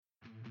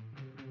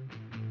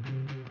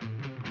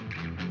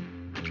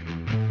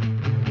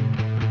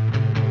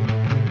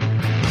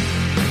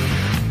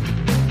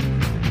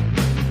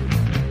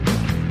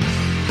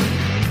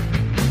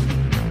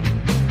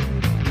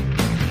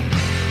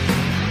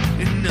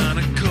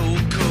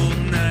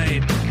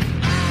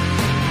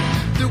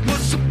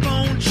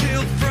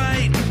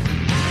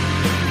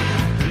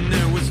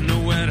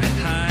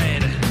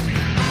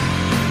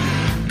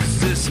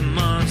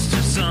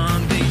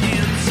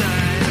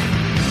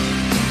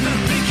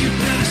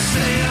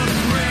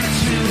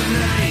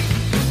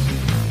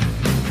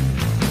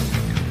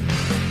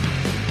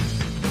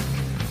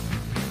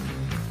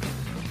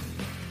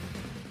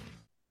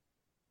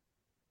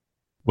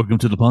Welcome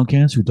to the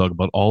podcast. We talk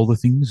about all the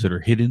things that are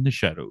hidden in the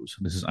shadows.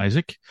 This is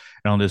Isaac,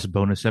 and on this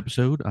bonus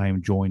episode, I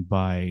am joined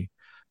by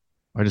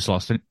I just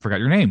lost it, forgot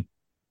your name,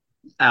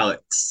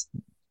 Alex.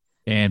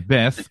 and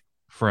Beth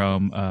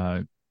from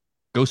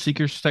Ghost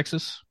Seekers,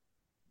 Texas.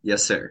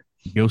 Yes, sir.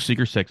 Ghost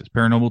Seekers, Texas,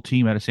 paranormal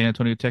team out of San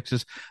Antonio,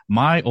 Texas,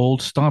 my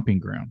old stomping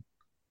ground.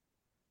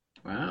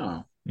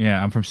 Wow.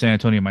 Yeah, I'm from San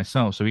Antonio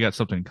myself, so we got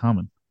something in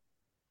common.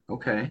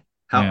 Okay.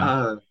 How Yeah.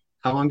 uh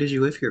how long did you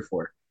live here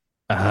for?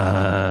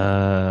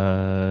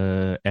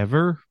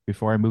 Ever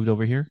before I moved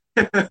over here?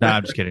 Nah,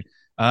 I'm just kidding.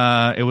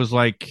 It was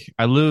like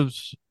I lived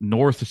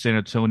north of San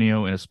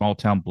Antonio in a small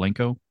town,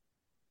 Blanco.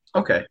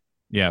 Okay.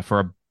 Yeah,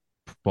 for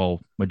a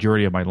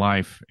majority of my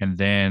life, and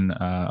then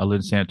I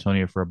lived in San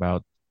Antonio for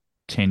about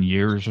 10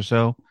 years or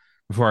so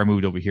before I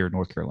moved over here to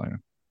North Carolina.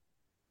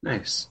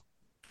 Nice.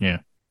 Yeah,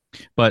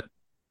 but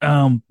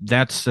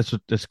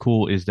that's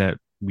cool is that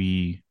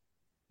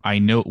I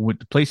know with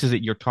the places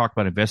that you're talking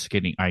about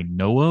investigating, I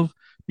know of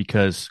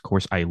because, of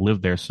course, I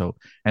lived there. So,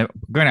 and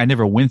granted, I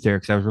never went there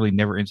because I was really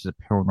never into the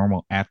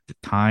paranormal at the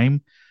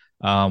time.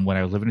 When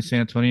I was living in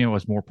San Antonio, I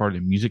was more part of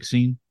the music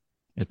scene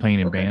and playing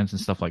in Okay. bands and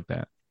stuff like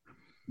that.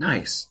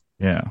 Nice.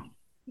 Yeah.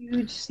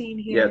 Huge scene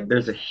here. Yeah,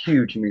 there's a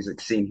huge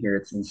music scene here.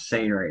 It's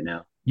insane right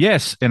now.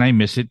 Yes, and I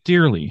miss it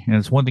dearly. And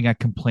it's one thing I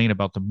complain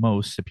about the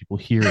most that people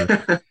hear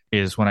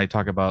is when I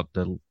talk about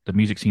the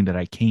music scene that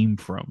I came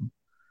from.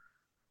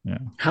 Yeah.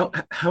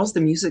 How's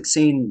the music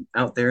scene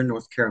out there in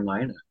North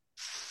Carolina?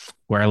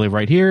 Where I live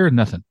right here,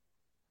 nothing.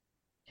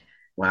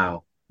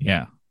 Wow.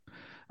 Yeah.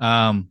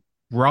 Um,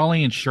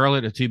 Raleigh and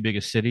Charlotte are two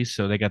biggest cities,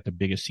 so they got the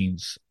biggest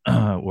scenes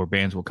where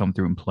bands will come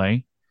through and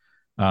play.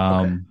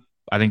 Okay.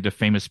 I think the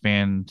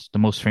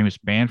most famous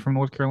band from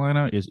North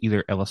Carolina is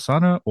either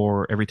Elisana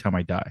or Every Time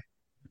I Die.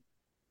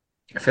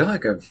 I feel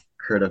like I've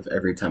heard of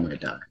Every Time I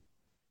Die.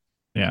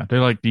 Yeah,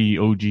 they're like the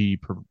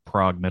OG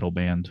prog metal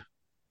band.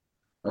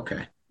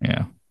 Okay.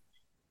 Yeah,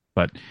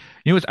 but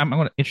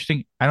I'm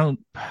interesting. I don't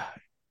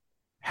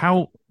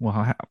how well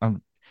how,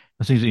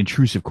 I say it's an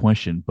intrusive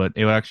question, but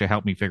it would actually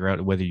help me figure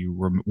out whether you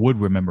would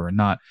remember or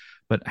not.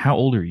 But how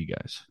old are you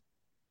guys?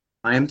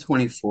 I am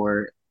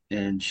 24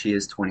 and she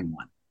is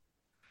 21.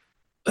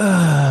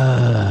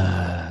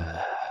 Uh,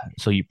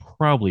 so you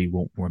probably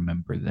won't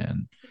remember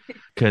then.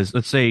 Because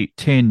let's say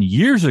 10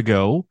 years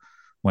ago,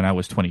 when I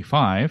was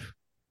 25,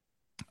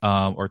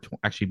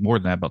 actually more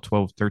than that, about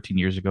 12, 13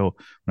 years ago,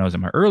 when I was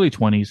in my early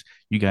 20s,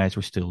 you guys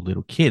were still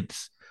little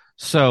kids.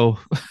 So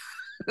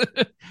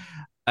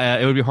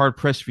it would be hard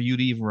pressed for you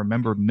to even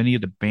remember many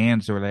of the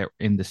bands that were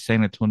in the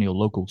San Antonio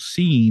local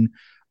scene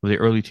of the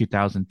early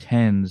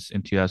 2010s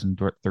and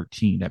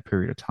 2013, that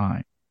period of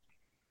time.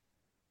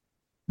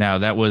 Now,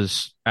 that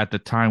was at the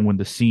time when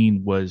the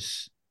scene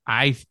was,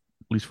 at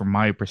least from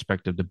my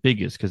perspective, the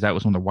biggest, because that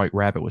was when the White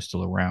Rabbit was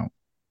still around,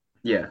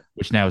 Yeah.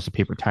 which now is the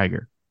Paper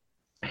Tiger.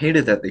 I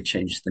hated that they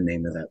changed the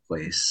name of that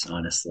place,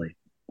 honestly.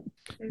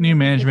 New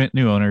management,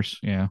 new owners,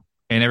 yeah.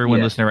 And everyone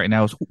Yeah. listening right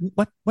now is,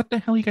 what the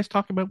hell are you guys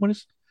talking about? What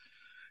is,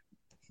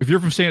 if you're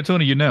from San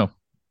Antonio,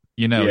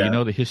 you Yeah.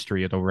 know the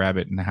history of the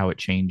rabbit and how it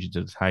changed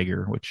to the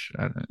tiger, which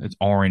it's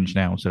orange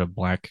now instead of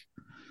black.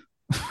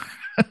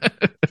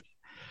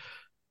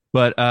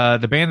 But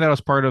the band that I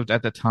was part of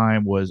at the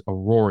time was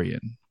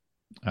Aurorian,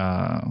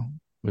 uh,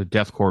 with a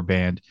deathcore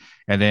band,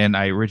 and then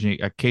I originally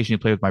occasionally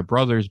played with my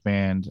brother's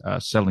band,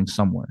 Selling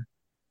Somewhere.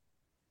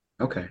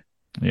 Okay.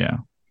 Yeah,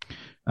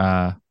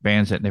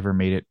 bands that never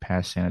made it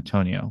past San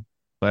Antonio,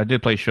 but I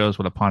did play shows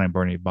with Upon and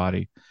Burning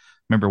Body.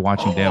 Remember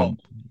watching Oh, them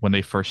when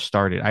they first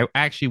started. I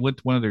actually went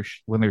to one of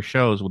their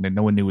shows when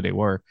no one knew who they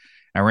were.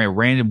 I ran a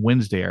random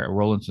Wednesday. I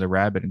roll into the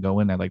Rabbit and go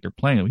in there like they're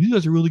playing them. You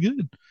guys are really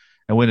good.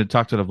 I went and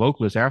talked to the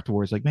vocalist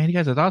afterwards, like, man, you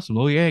guys are awesome.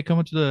 Oh yeah,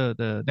 coming to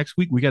the next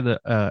week. We got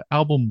the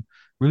album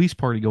release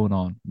party going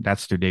on.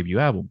 That's their debut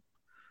album.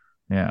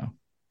 Yeah,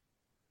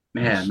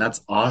 man, that's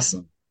that's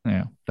awesome.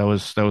 yeah. That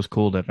was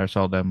cool that I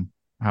saw them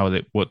how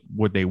they what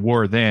they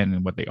were then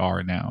and what they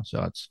are now. So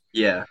that's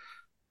Yeah.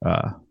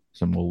 uh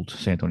some old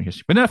San Antonio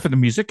history. But enough for the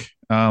music.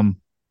 We're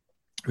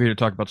here to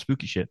talk about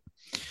spooky shit.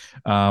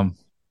 Um,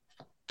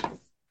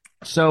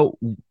 so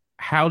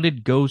how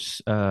did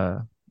Ghost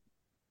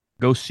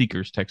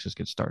Seekers Texas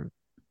get started?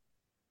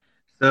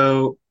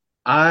 So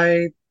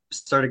I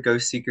started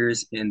Ghost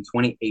Seekers in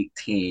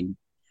 2018,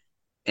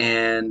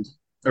 and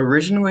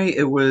originally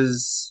it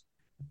was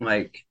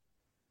like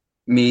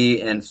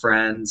me and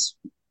friends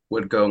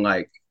would go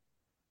like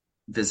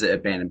visit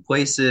abandoned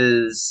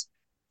places,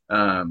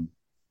 um,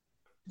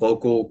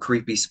 local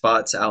creepy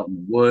spots out in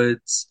the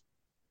woods.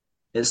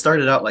 It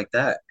started out like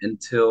that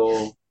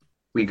until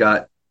we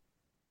got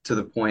to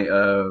the point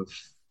of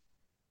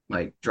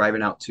like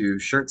driving out to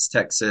Shirts,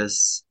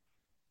 Texas,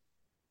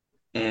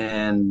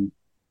 and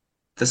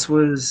this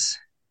was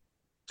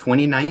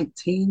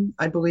 2019,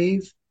 I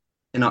believe,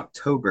 in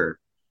October.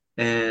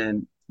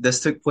 And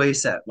this took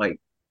place at like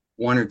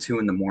 1 or 2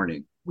 in the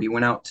morning. We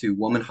went out to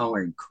Woman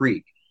Hollering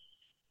Creek,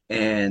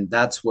 and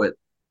that's what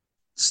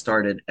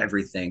started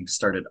everything,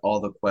 started all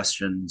the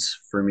questions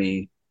for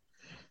me.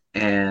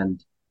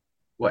 And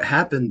what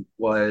happened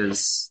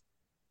was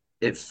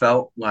it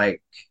felt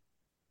like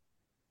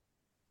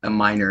a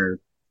minor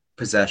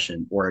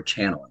possession or a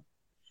channeling.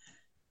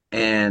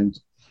 And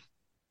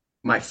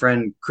my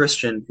friend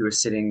Christian, who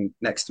is sitting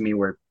next to me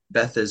where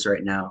Beth is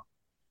right now,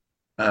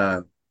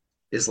 uh,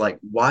 is like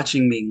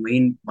watching me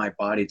lean my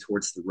body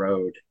towards the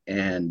road.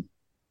 And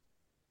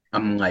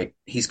I'm like,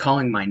 he's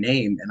calling my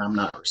name and I'm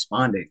not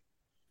responding.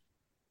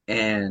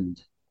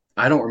 And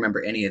I don't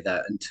remember any of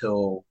that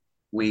until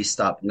we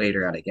stopped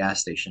later at a gas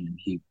station and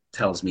he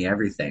tells me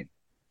everything.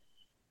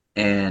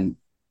 And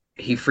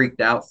he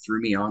freaked out,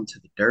 threw me onto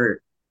the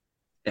dirt,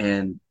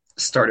 and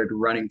started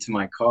running to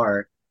my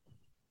car.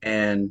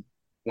 And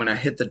when I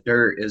hit the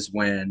dirt is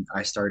when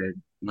I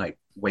started like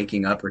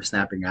waking up or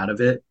snapping out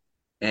of it.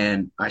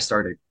 And I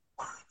started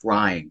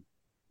crying.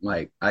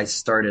 Like I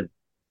started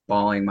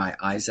bawling my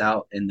eyes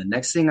out. And the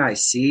next thing I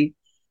see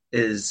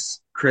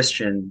is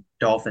Christian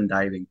dolphin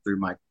diving through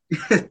my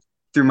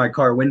through my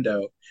car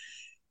window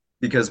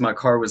because my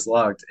car was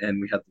locked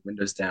and we had the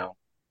windows down.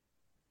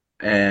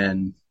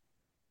 And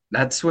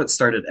that's what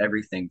started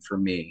everything for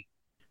me.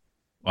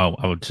 Well,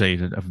 I would say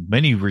that of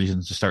many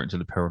reasons to start into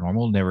the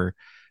paranormal, never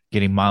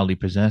getting mildly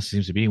possessed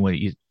seems to be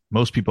when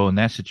most people in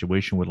that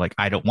situation would like,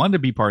 I don't want to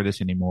be part of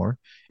this anymore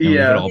and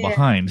leave it Yeah, all Yeah.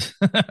 behind.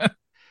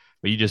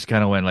 But you just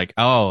kind of went like,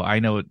 oh, I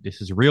know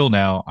this is real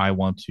now. I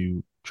want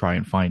to try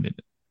and find it.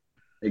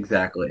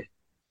 exactly.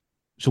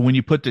 So when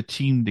you put the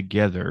team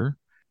together,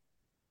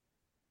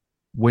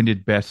 when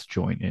did Beth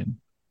join in?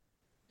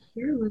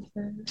 Here was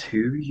that. I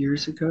 2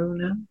 years ago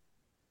now?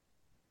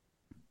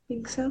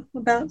 think so.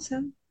 About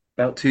so.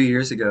 About 2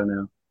 years ago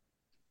now.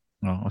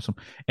 Oh, awesome.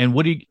 And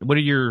what are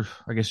your,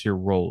 I guess, your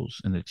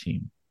roles in the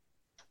team?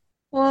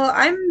 Well,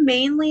 I'm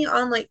mainly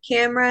on like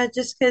camera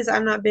just because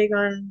I'm not big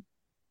on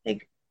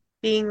like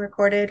being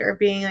recorded or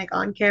being like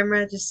on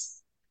camera.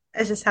 Just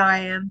it's just how I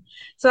am.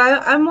 So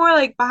I'm more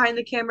like behind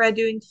the camera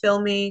doing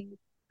filming,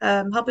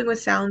 helping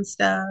with sound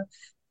stuff,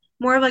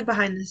 more of like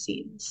behind the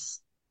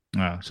scenes.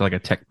 So like a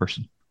tech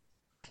person.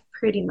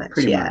 Pretty much,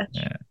 Pretty yeah. much.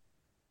 Yeah.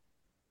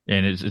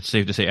 And it's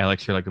safe to say,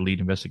 Alex, you're like the lead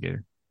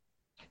investigator.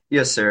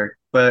 Yes, sir.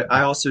 But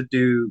I also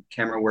do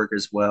camera work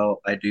as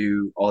well. I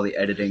do all the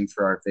editing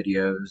for our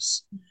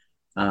videos.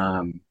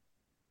 Um,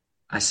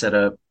 I set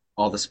up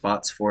all the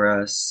spots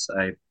for us.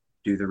 I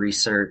do the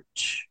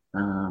research.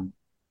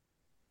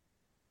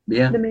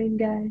 Yeah. The main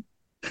guy.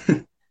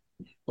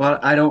 Well,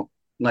 I don't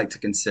like to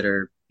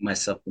consider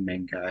myself the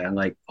main guy. I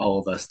like all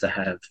of us to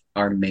have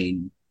our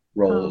main Oh,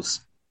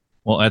 roles.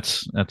 Well,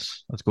 that's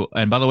cool.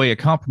 And by the way, a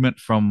compliment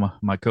from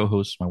my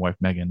co-host, my wife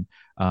Megan.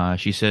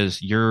 She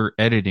says your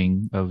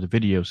editing of the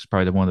videos is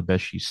probably one of the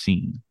best she's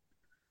seen.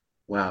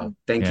 Wow.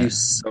 Thank you Yeah,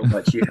 so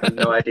much. You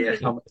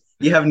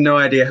have no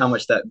idea how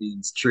much that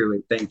means.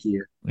 Truly. Thank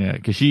you. yeah,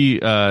 because she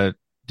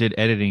did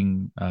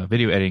editing,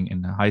 video editing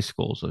in high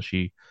school, so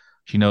she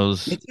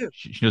Me knows too.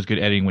 she knows good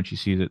editing when she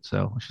sees it.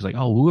 So she's like,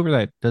 oh, whoever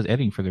that does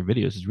editing for their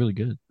videos is really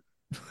good.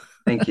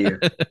 Thank you.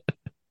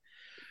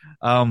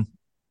 Um,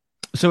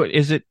 so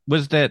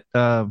was that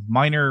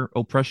minor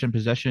oppression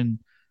possession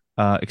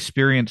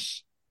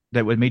experience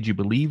that would made you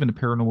believe in the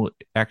paranormal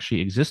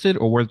actually existed,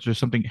 or was there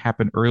something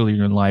happened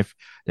earlier in life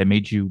that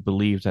made you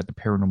believe that the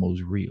paranormal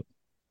was real?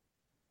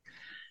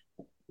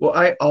 Well,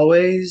 I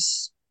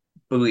always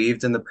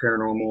believed in the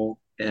paranormal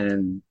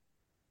and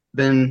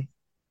been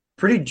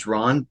pretty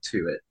drawn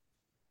to it.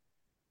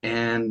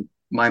 And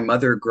my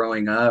mother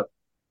growing up,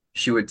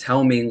 she would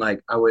tell me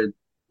like I would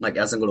like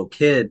as a little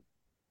kid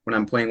when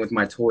I'm playing with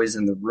my toys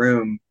in the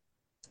room,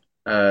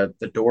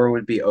 the door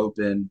would be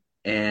open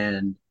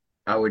and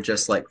I would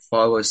just like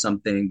follow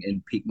something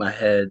and peek my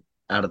head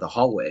out of the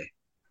hallway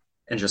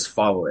and just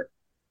follow it.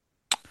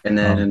 And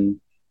Um,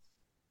 then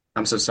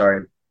I'm so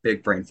sorry,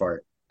 big brain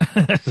fart.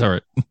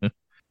 sorry.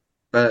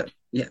 But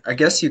yeah, I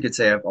guess you could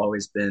say I've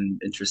always been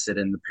interested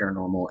in the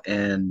paranormal,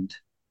 and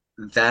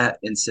that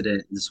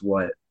incident is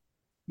what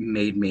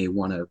made me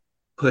want to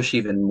push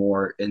even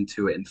more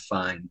into it and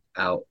find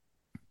out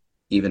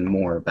even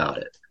more about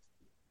it.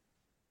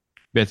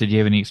 Beth, did you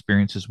have any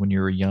experiences when you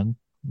were young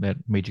that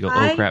made you go,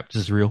 "Oh I crap,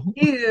 this is real"?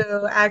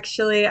 do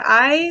actually.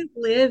 I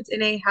lived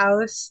in a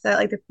house that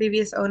like the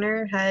previous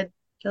owner had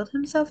killed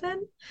himself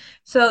in.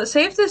 So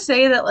safe to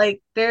say that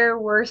like there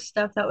were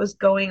stuff that was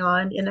going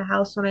on in the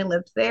house when I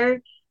lived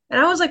there. And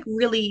I was like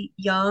really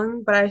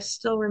young, but I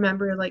still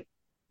remember like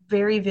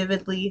very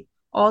vividly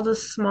all the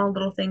small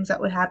little things that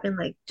would happen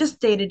like just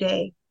day to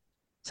day.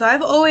 So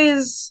I've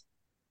always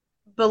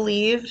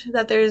believed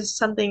that there's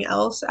something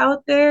else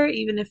out there,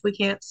 even if we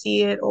can't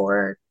see it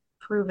or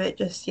prove it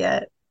just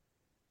yet.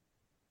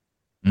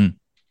 Mm.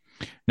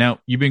 Now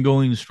you've been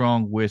going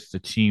strong with the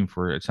team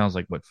for it sounds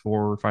like what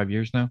 4 or 5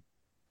 years now.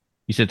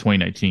 You said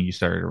 2019. You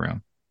started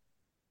around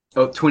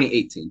Oh,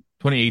 2018.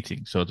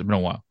 2018, so it's been a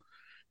while.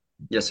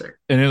 Yes, sir.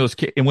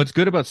 And what's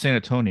good about San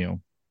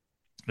Antonio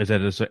is that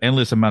there's an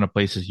endless amount of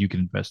places you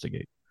can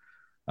investigate.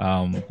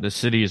 The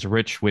city is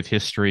rich with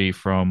history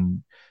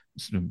from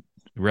the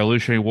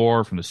Revolutionary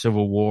War, from the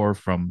Civil War,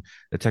 from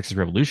the Texas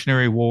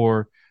Revolutionary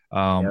War,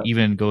 Yep.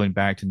 even going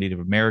back to Native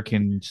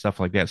American stuff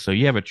like that. So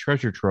you have a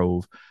treasure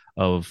trove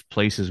of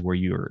places where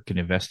you can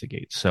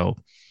investigate. So,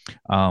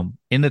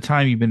 in the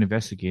time you've been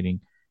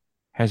investigating,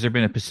 has there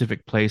been a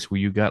specific place where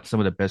you got some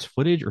of the best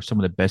footage or some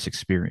of the best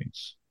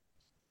experience?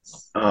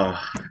 Oh,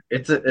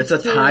 it's It's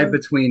a tie too.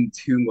 between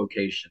two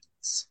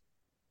locations,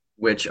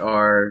 which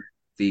are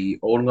the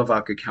Old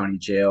Lavaca County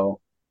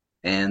Jail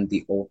and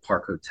the Old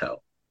Park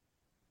Hotel.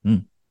 Hmm.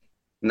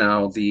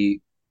 Now, the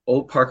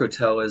Old Park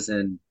Hotel is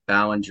in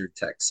Ballinger,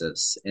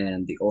 Texas,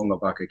 and the Old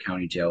Lavaca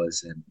County Jail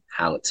is in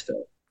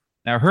Hallettsville.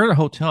 Now, I heard a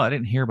hotel. I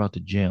didn't hear about the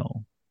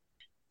jail.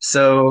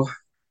 So,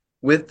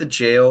 with the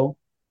jail,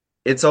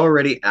 it's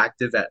already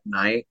active at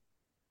night.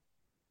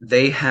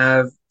 They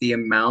have the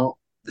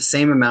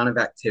same amount of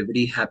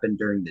activity happen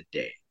during the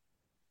day.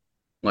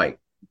 Like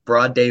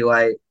broad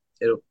daylight,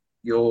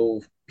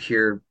 you'll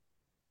hear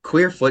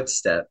clear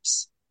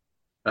footsteps,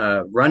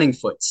 running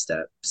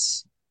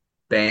footsteps,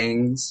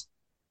 bangs,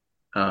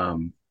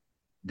 um,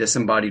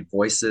 disembodied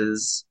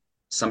voices,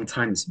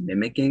 sometimes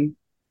mimicking.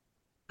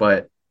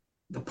 But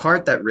the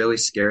part that really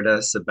scared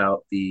us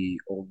about the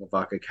old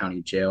Lavaca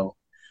County Jail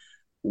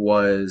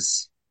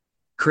was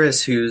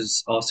Chris,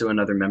 who's also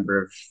another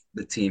member of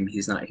the team.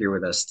 He's not here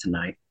with us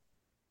tonight.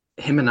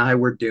 Him and I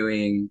were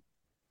doing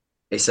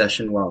a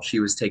session while she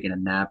was taking a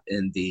nap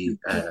in the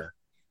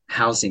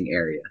housing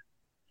area.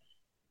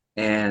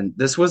 And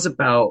this was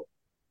about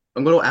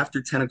a little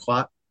after 10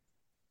 o'clock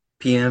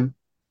p.m.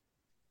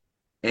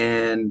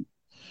 And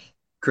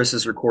Chris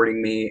is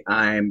recording me.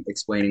 I'm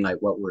explaining like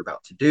what we're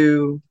about to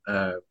do.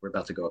 We're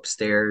about to go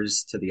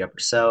upstairs to the upper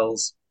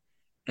cells.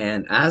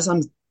 And as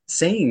I'm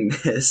saying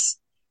this,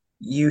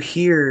 you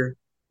hear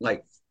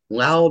like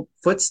loud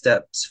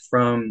footsteps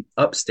from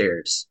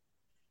upstairs.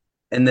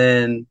 And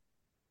then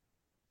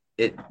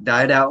it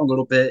died out a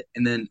little bit.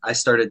 And then I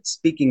started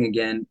speaking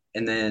again.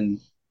 And then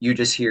you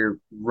just hear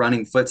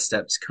running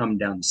footsteps come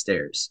down the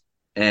stairs.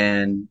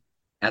 And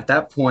at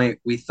that point,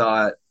 we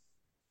thought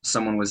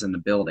someone was in the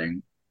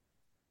building,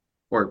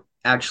 or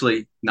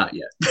actually, not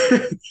yet.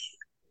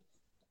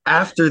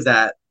 After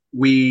that,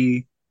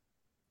 we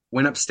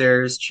went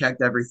upstairs,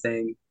 checked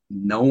everything.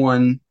 No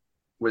one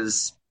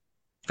was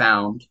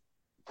found,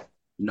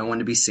 no one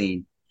to be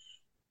seen.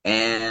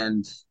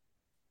 And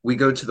we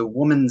go to the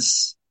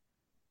woman's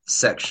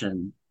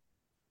section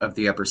of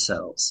the upper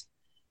cells.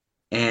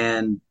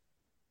 And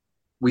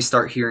we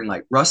start hearing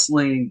like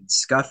rustling,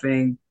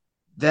 scuffing.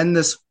 Then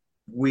this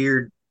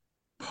weird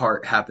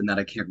part happened that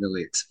I can't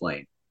really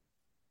explain.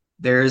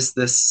 There's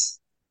this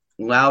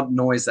loud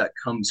noise that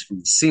comes from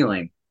the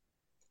ceiling,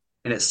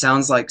 and it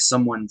sounds like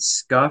someone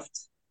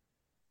scuffed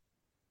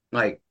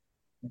like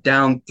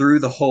down through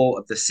the hole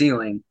of the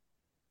ceiling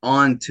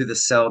onto the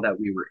cell that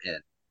we were in.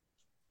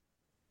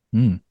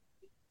 Hmm.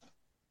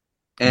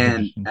 That's And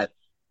interesting.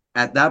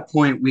 at that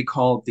point, we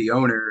called the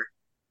owner,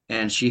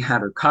 and she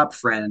had her cop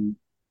friend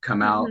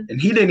come out, Mhm.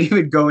 and he didn't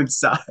even go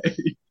inside.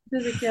 I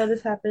was like, yeah,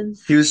 this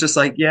happens. He was just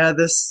like, "Yeah,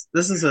 this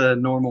is a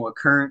normal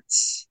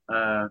occurrence.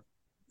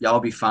 Y'all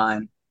be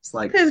fine." It's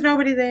like, There's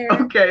nobody there.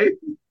 okay.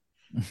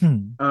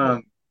 Hmm.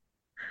 Um,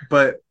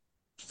 but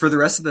for the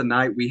rest of the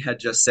night, we had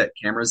just set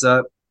cameras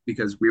up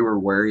because we were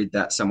worried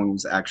that someone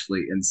was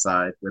actually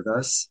inside with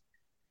us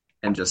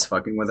and just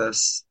fucking with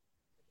us.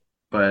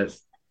 But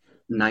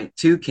night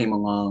two came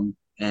along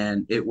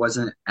and it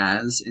wasn't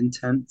as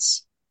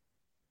intense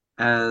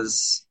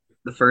as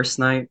the first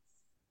night.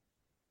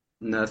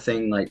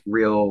 Nothing like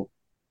real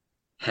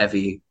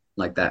heavy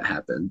like that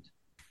happened.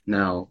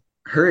 Now,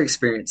 her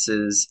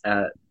experiences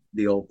at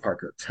the old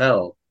Park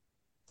Hotel,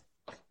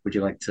 would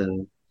you like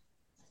to?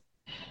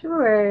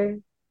 Sure.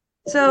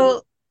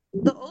 So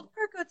the Old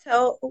Park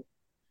Hotel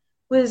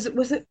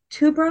was it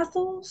two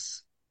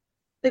brothels?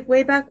 Like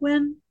way back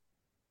when?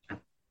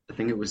 I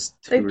think it was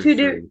two Like or two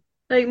di three.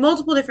 like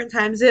multiple different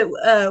times. It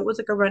was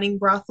like a running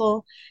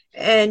brothel,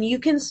 and you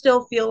can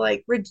still feel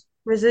like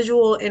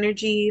residual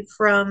energy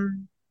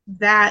from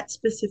that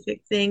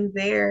specific thing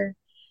there.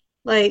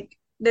 Like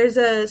there's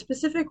a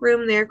specific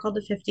room there called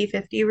the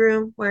 50-50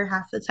 room where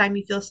half the time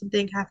you feel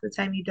something, half the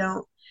time you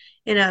don't.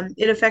 And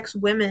it affects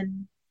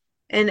women.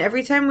 And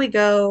every time we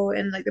go,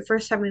 and like the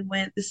first time we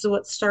went, this is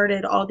what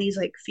started all these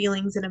like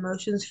feelings and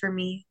emotions for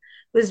me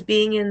was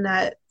being in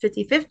that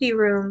 50-50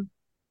 room.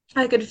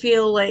 I could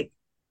feel like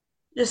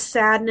just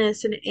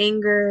sadness and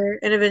anger,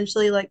 and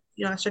eventually like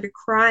I started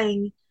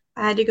crying.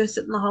 I had to go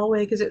sit in the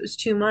hallway because it was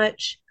too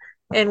much.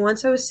 And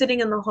once I was sitting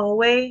in the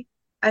hallway,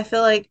 I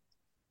feel like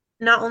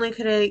not only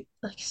could I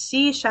like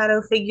see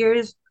shadow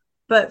figures,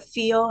 but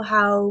feel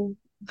how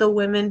the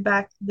women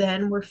back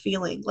then were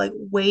feeling, like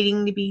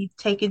waiting to be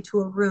taken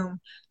to a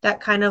room.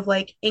 That kind of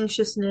like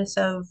anxiousness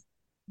of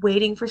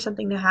waiting for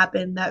something to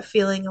happen, that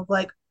feeling of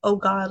like, oh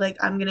God, like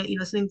I'm gonna,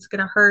 something's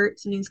gonna hurt,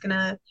 something's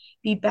gonna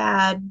be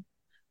bad,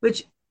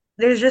 which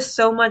there's just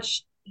so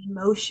much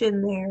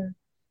emotion there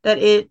that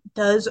it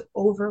does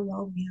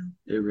overwhelm you.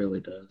 It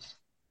really does.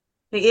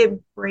 Like it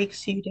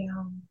breaks you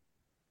down.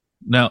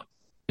 Now,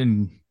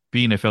 in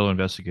being a fellow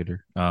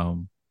investigator,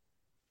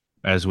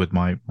 as with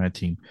my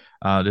team,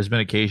 there's been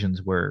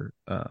occasions where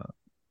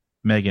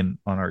Megan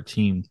on our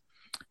team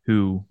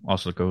who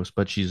also goes,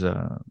 but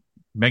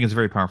Megan's a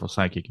very powerful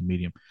psychic and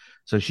medium.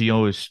 So she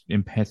always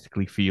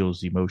empathically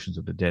feels the emotions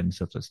of the dead and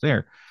stuff that's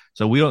there.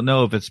 So we don't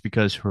know if it's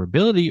because her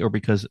ability or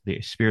because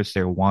the spirits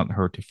there want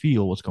her to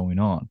feel what's going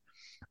on.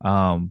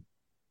 Um,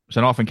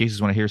 so in often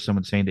cases when I hear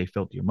someone saying they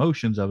felt the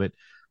emotions of it,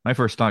 my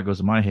first thought goes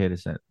in my head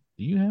is that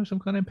do you have some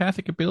kind of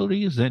empathic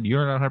abilities that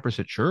you're not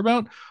 100% sure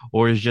about?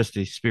 Or is just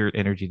the spirit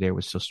energy there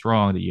was so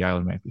strong that you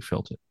automatically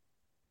felt it?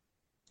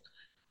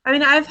 I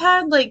mean, I've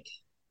had like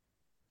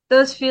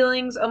those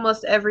feelings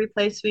almost every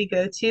place we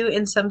go to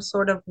in some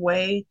sort of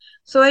way.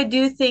 So I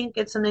do think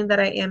it's something that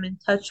I am in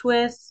touch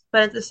with,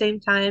 but at the same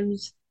time,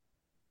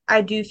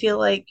 I do feel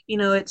like,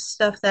 it's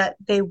stuff that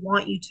they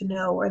want you to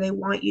know or they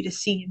want you to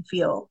see and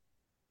feel.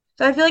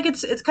 So I feel like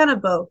it's kind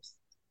of both,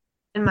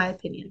 in my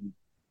opinion.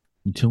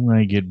 Until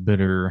I get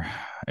better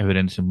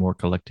evidence and more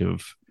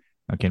collective,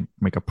 I can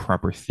make a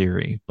proper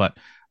theory. But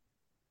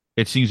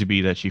it seems to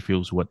be that she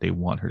feels what they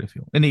want her to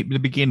feel. In the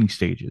beginning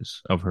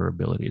stages of her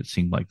ability, it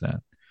seemed like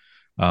that.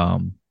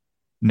 Um,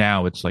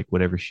 Now it's like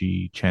whatever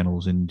she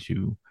channels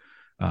into.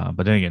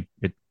 But then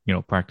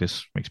again,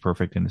 practice makes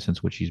perfect in the sense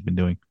of what she's been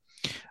doing.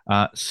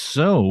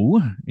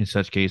 So in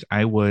such case, if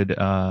I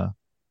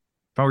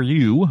were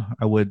you,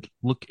 I would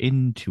look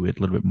into it a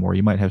little bit more.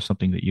 You might have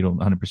something that you don't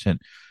 100%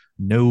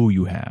 know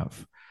you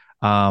have.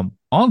 On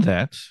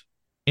that,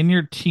 in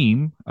your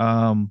team,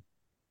 how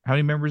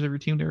many members of your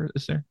team there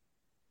is there?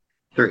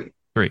 Three.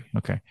 Three.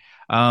 Okay.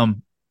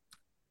 Um,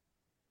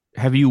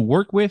 have you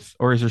worked with,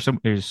 or is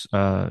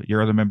there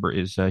your other member,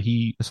 is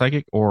he a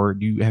psychic, or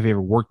have you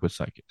ever worked with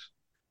psychics?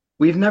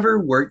 We've never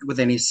worked with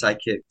any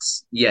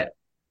psychics yet.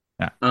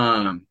 Yeah.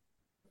 Um,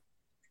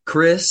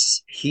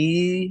 Chris,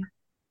 he's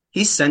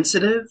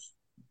sensitive,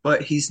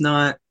 but he's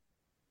not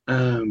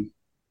um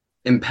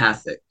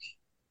empathic.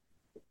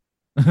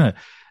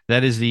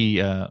 That is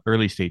the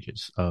early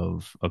stages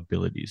of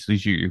abilities. At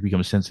least you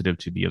become sensitive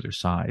to the other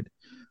side.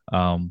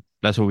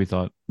 That's what we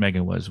thought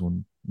Megan was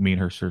when me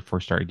and her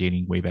first started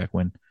dating way back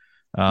when.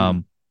 Hmm.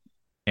 Um,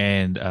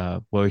 and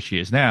where she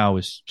is now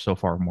is so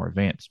far more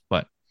advanced.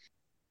 But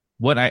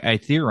what I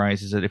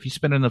theorize is that if you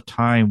spend enough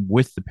time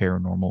with the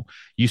paranormal,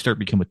 you start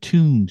become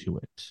attuned to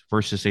it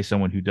versus say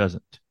someone who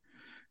doesn't.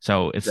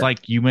 So it's Exactly.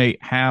 like you may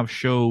have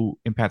show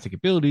empathic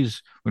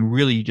abilities when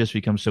really you just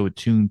become so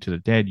attuned to the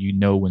dead, you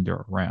know when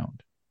they're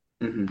around.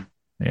 Hmm.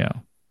 Yeah.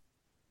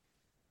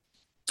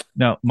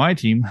 Now, my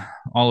team,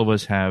 all of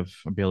us have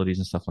abilities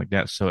and stuff like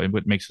that. So it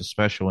what makes us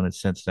special in a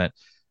sense that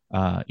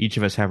each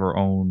of us have our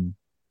own,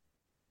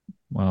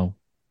 well,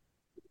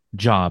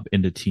 job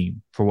in the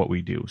team for what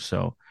we do.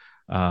 So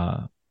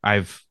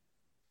I've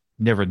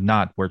never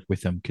not worked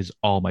with them because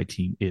all my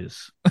team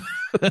is.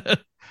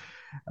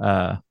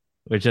 uh,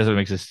 which doesn't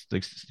make us,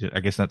 I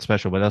guess, not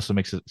special, but also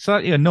makes it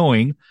slightly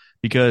annoying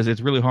because it's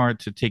really hard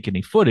to take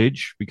any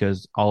footage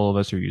because all of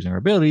us are using our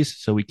abilities,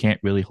 so we can't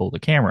really hold a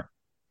camera.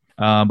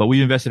 But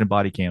we've invested in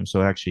body cam,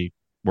 so it actually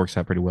works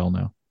out pretty well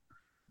now.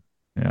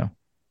 Yeah.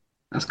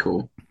 That's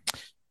cool.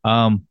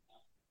 Um,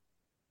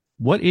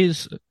 what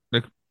is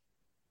like?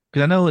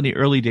 Because I know in the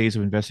early days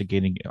of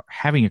investigating,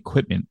 having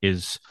equipment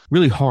is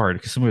really hard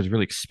because some of it's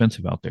really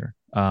expensive out there.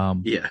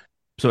 Yeah.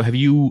 So have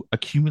you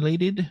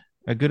accumulated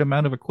a good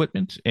amount of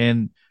equipment?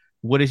 And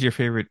what is your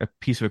favorite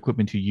piece of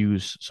equipment to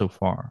use so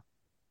far?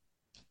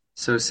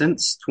 So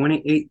since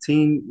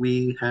 2018,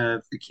 we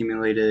have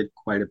accumulated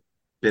quite a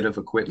bit of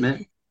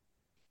equipment.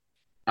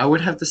 I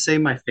would have to say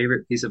my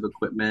favorite piece of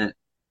equipment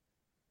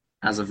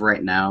as of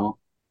right now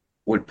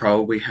would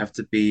probably have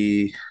to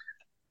be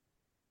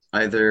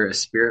either a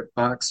spirit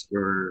box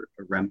or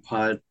a REM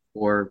pod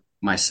or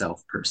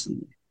myself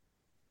personally.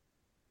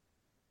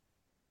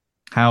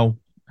 How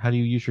how do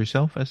you use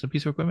yourself as a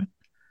piece of equipment?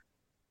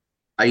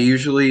 I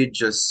usually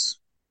just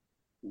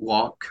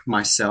walk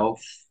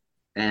myself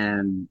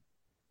and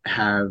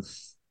have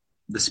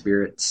the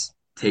spirits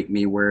take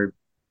me where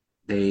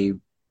they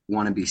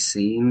want to be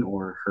seen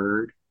or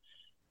heard.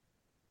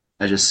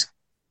 I just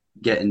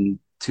get in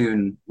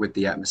tune with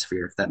the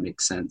atmosphere, if that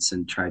makes sense,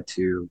 and try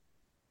to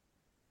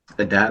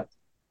adapt.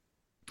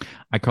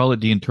 I call it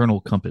the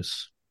internal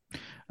compass.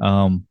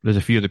 There's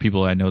a few other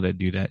people I know that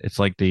do that. It's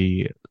like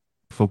they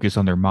focus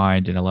on their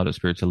mind and allow the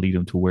spirit to lead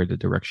them to where the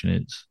direction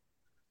is.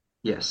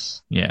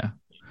 Yes. Yeah.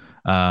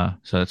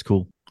 So that's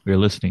cool. You're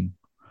listening.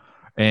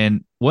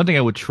 And one thing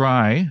I would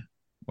try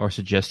or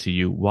suggest to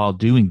you while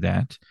doing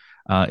that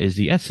is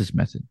the S's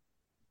method.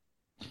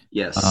 Um,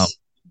 Yes.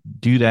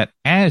 do that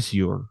as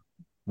you're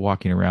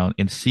walking around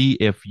and see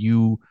if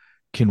you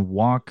can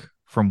walk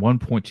from one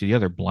point to the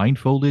other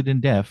blindfolded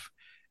and deaf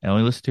and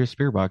only listen to your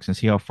spirit box and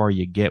see how far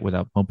you get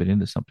without bumping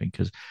into something.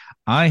 Because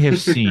I have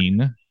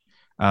seen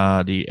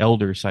the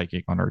elder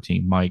psychic on our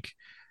team, Mike.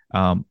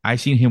 I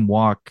seen him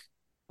walk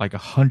like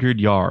 100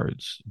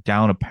 yards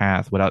down a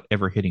path without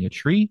ever hitting a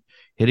tree,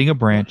 hitting a Wow.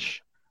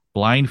 branch,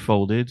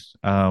 blindfolded,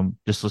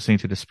 just listening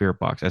to the spirit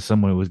box as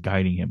someone who was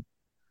guiding him.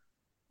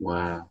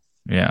 Wow.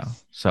 Yeah.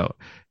 So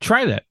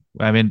try that.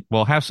 I mean,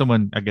 well, have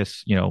someone, I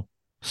guess,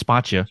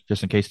 spot you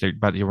just in case they're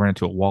about to run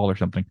into a wall or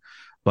something.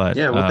 But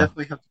Yeah, we'll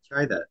definitely have to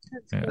try that.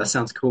 yeah. That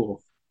sounds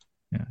cool.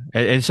 Yeah,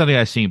 it's something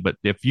I've seen. But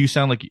if you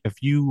sound like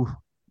if you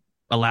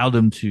allow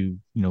them to,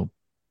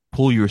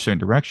 pull you in certain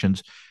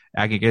directions,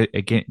 I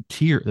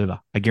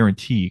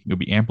guarantee you'll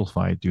be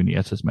amplified doing the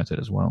SS method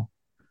as well.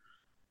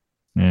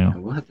 Yeah. Yeah,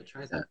 we'll have to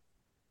try that.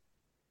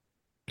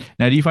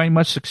 Now, do you find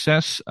much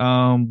success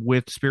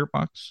with Spirit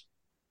Box?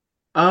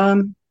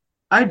 Um,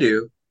 I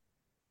do,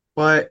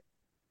 but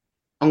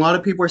a lot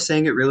of people are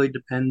saying it really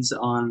depends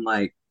on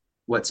like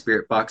what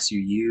spirit box you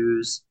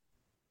use.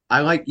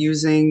 I like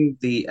using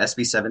the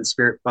SB7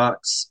 spirit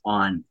box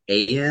on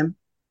AM,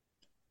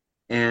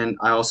 and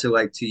I also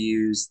like to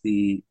use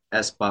the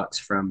S box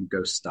from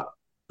Ghost Stop.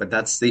 But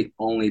that's the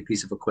only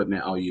piece of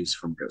equipment I'll use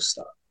from Ghost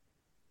Stop.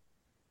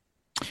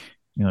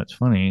 It's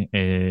funny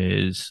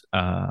is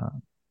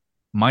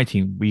my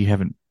team, we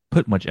haven't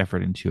put much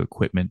effort into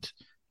equipment,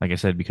 like I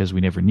said, because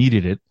we never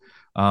needed it.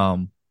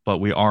 But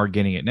we are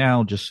getting it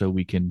now just so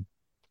we can,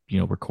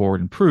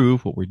 record and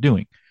prove what we're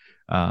doing.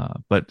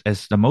 But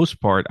as the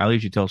most part, I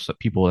usually tell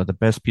people that the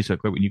best piece of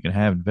equipment you can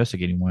have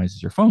investigating wise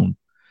is your phone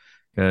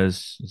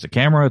because it's a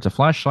camera, it's a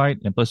flashlight,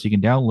 and plus you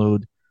can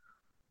download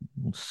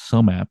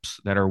some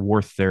apps that are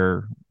worth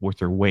their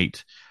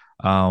weight.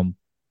 Um,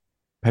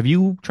 have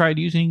you tried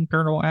using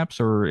paranormal apps,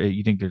 or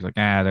you think there's like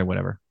they're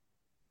whatever?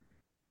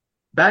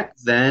 Back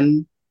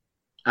then,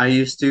 I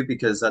used to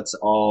because that's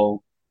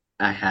all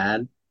I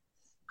had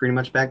pretty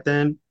much back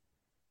then.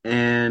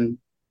 And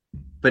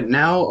but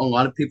now a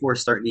lot of people are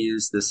starting to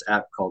use this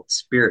app called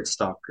Spirit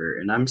Stalker,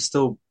 and I'm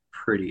still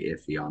pretty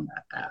iffy on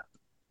that app.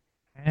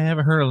 I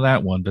haven't heard of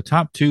that one. The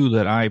top two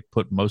that I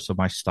put most of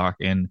my stock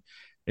in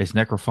is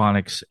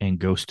Necrophonics and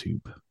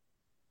GhostTube.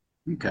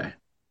 Okay.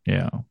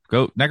 Yeah,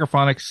 go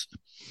Necrophonics.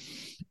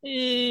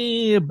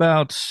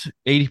 About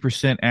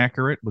 80%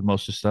 accurate with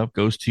most of the stuff.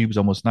 GhostTube is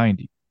almost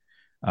 90.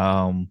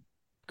 Um,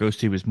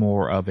 GhostTube is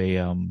more of a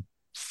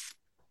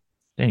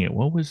dang it,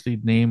 what was the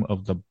name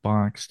of the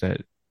box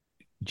that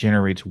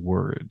generates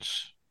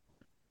words?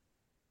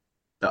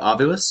 The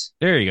Ovilus?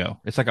 There you go.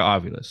 It's like an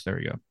Ovulus. There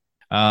you go.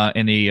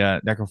 And the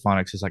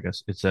Necrophonics is like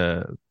it's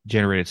a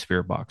generated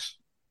spirit box.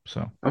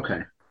 So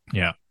Okay.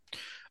 yeah,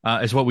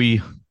 it's what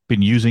we've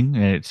been using,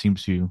 and it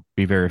seems to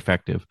be very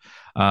effective,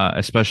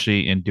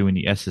 especially in doing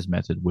the S's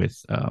method with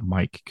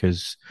Mike,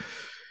 because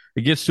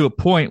it gets to a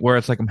point where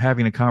it's like I'm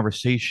having a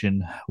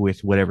conversation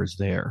with whatever's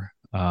there.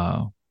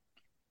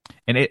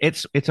 And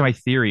it's my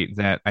theory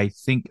that I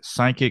think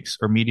psychics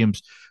or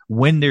mediums,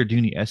 when they're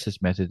doing the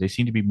SS method, they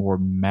seem to be more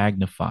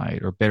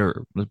magnified or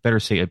better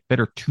say a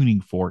better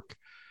tuning fork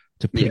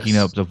to picking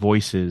up Yes. the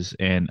voices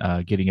and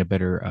getting a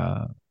better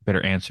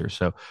answer.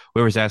 So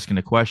whoever's asking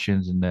the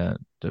questions and the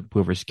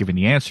whoever's giving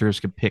the answers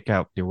can pick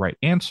out the right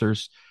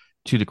answers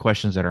to the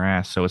questions that are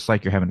asked. So it's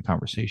like you're having a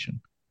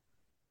conversation.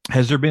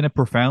 Has there been a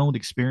profound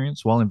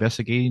experience while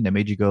investigating that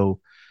made you go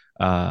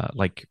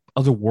like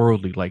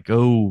otherworldly, like,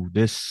 oh,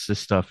 this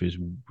stuff is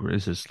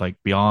like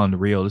beyond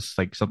real. This is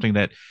like something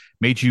that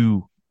made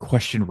you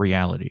question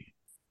reality.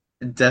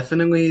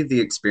 Definitely the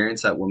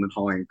experience at Woman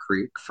Hollering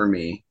Creek for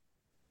me.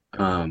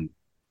 Um,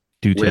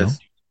 Do with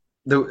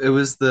tell. it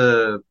was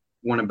the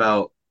one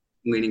about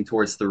leaning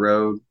towards the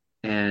road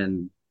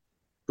and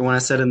the one I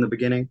said in the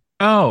beginning.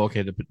 Oh,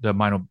 okay, the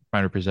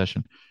minor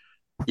possession.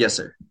 Yes,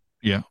 sir.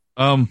 Yeah.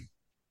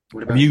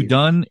 What Have about you you?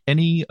 done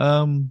any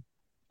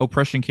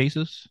oppression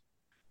cases?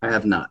 I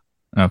have not.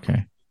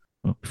 Okay.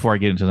 Well, before I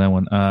get into that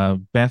one,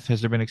 Beth,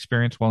 has there been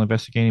experience while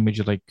investigating made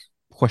you like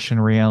question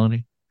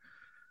reality?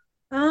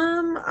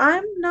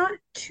 I'm not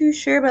too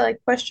sure about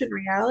like question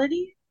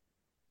reality.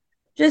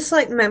 Just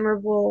like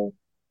memorable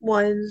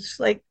ones,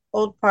 like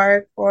Old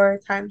Park or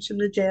Times from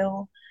the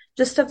Jail.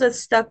 Just stuff that's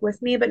stuck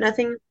with me, but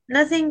nothing,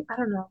 I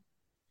don't know.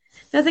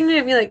 Nothing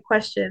made me like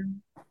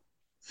question.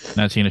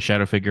 Not seeing a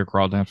shadow figure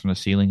crawl down from the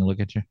ceiling and look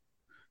at you?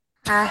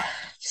 I've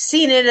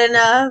seen it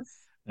enough.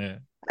 Yeah.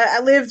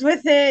 I lived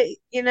with it,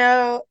 you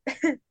know.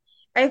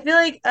 I feel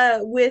like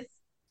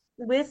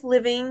with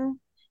living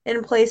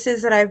in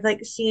places that I've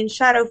like seen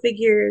shadow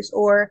figures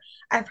or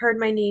I've heard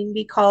my name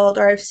be called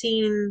or I've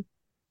seen,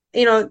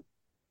 you know,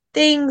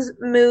 things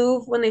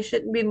move when they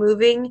shouldn't be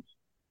moving.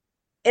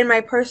 In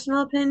my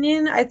personal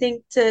opinion, I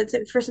think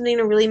to for something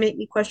to really make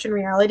me question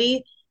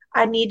reality,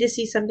 I need to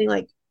see something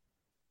like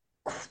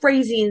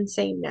crazy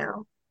insane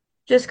now.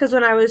 Just because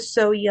when I was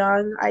so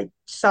young, I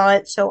saw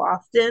it so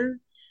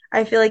often.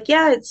 I feel like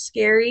yeah, it's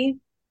scary,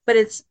 but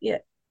it's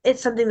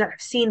something that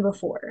I've seen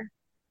before,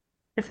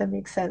 if that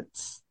makes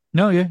sense.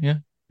 No, yeah, yeah.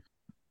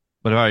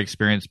 But if I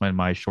experienced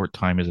my short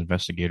time as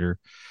investigator,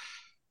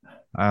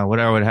 what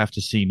I would have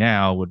to see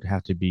now would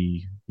have to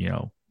be,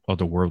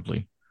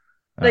 otherworldly.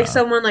 Like Uh,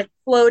 someone like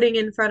floating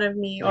in front of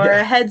me or a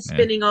Yeah. head yeah.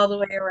 spinning all the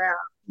way around,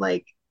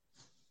 like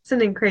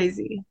something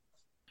crazy.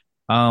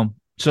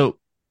 So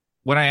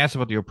when I asked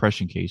about the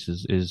oppression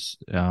cases,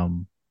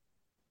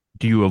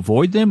 do you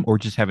avoid them or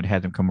just haven't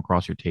had them come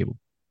across your table?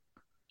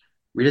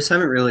 We just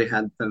haven't really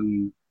had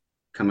them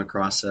come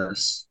across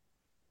us.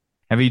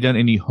 Have you done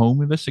any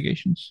home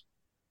investigations?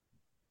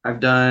 I've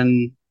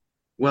done,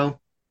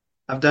 well,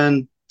 I've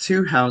done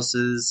two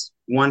houses.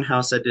 One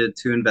house I did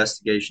two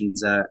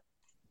investigations at,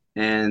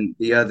 and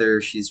the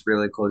other, she's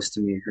really close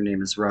to me. Her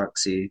name is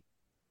Roxy.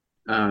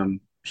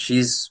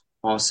 She's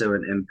also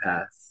an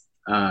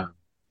empath,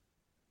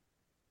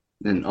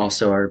 and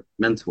also our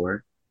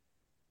mentor.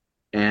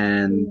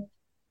 And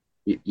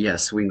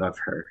yes, we love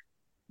her.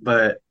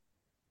 But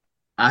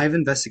I've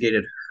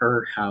investigated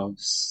her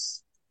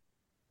house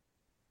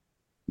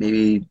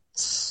maybe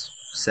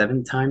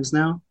 7 times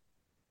now.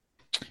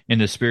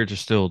 And the spirits are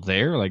still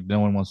there, like no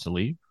one wants to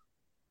leave.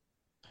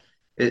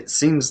 It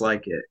seems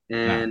like it. Ah,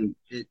 And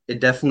it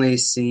definitely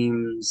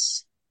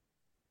seems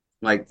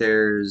like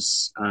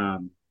there's, oh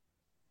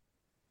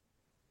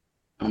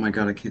my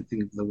God, I can't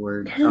think of the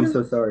word. I'm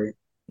so sorry.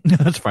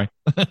 that's fine.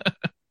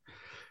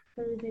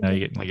 You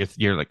get like it's,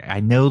 you're like I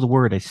know the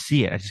word, I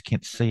see it, I just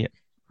can't say it.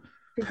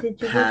 Residual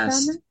trauma?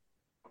 Past,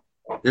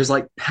 there's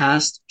like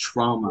past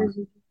trauma,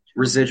 Residual trauma.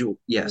 residual.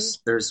 Yes,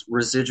 there's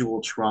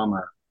residual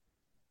trauma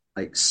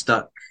like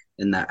stuck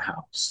in that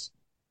house.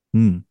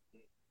 Hmm.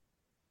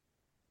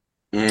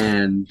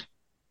 And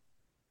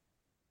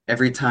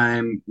every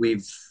time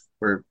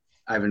or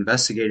I've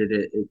investigated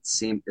it, it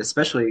seemed,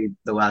 especially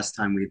the last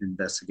time we've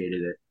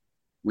investigated it,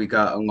 we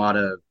got a lot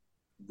of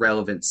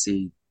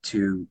relevancy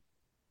to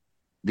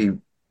the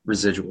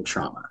residual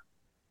trauma.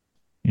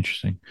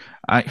 Interesting.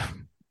 I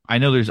I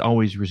know there's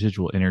always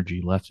residual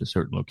energy left at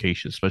certain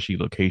locations, especially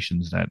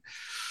locations that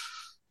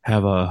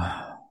have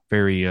a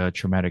very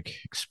traumatic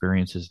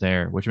experiences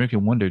there, which makes me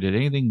wonder: did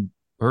anything,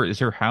 or is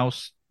her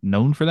house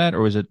known for that,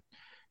 or is it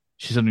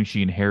she's something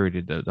she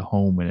inherited the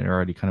home and it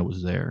already kind of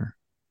was there?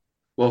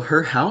 Well,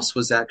 her house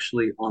was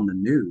actually on the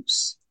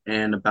news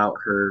and about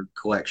her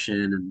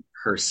collection and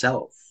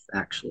herself,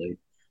 actually.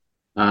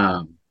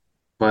 Um,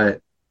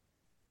 but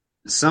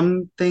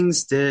some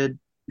things did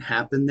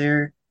happen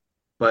there,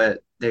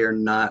 but they are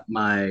not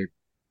my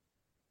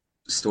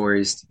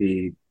stories to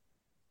be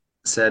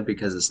said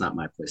because it's not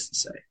my place to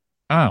say.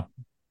 Oh,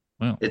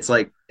 well, It's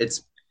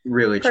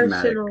really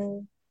traumatic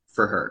Personal.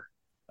 for her.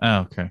 oh,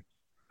 okay.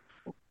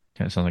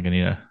 Kind of sounds like I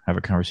need to have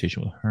a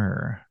conversation with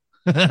her,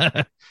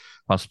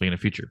 possibly in the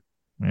future.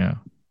 Yeah,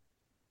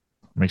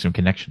 make some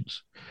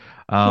connections.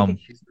 Um,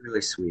 She's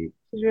really sweet.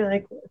 She's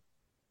really cool.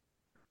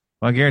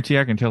 I guarantee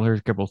I can tell her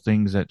a couple of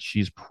things that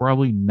she's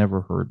probably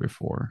never heard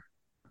before.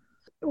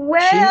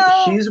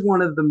 Well, She's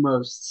one of the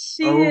most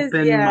she is, yeah.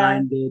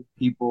 open-minded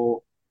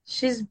people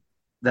She's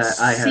that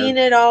I have. seen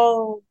it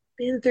all,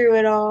 been through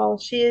it all.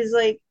 She is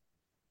like,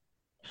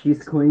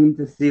 She's claimed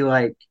to see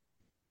like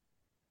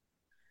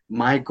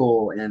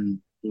Michael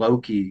and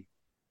Loki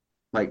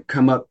like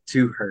come up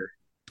to her.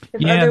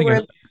 if Yeah, I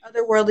think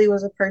otherworldly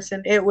was a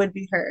person, it would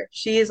be her.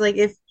 She is like,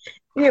 if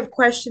we have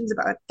questions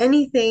about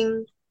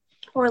anything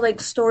or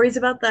like stories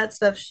about that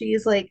stuff, she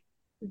is like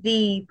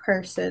the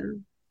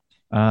person.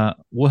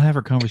 we'll have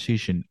a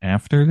conversation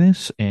after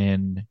this,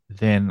 and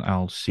then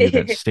I'll see if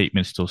that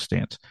statement still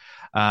stands.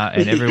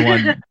 And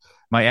everyone,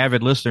 my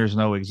avid listeners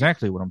know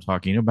exactly what I'm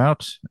talking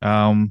about.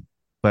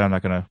 But I'm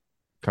not going to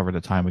cover the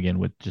time again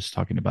with just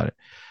talking about it.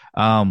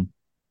 Um,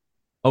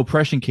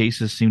 oppression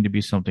cases seem to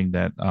be something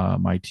that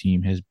my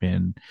team has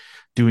been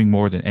doing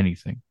more than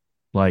anything.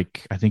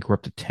 Like I think we're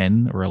up to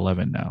 10 or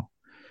 11 now.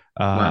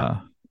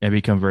 Wow. And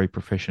become very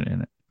proficient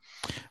in it.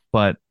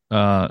 But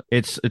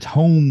it's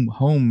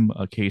home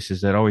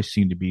cases that always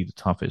seem to be the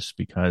toughest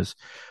because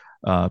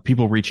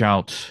people reach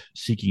out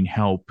seeking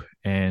help,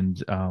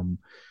 and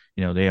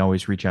they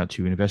always reach out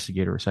to an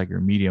investigator, a psychic, or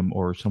medium,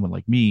 or someone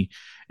like me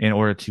in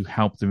order to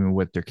help them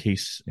with their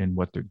case and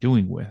what they're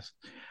doing with.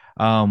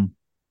 Um,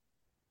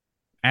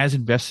 as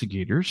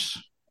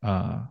investigators,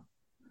 uh,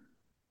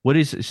 what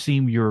is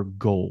seem your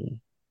goal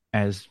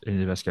as an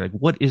investigator?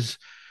 Like,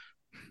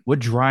 what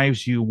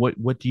drives you?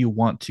 What do you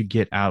want to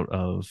get out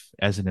of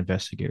as an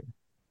investigator?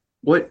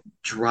 What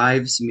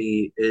drives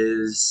me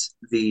is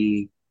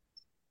the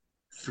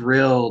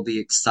thrill, the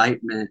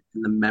excitement,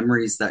 and the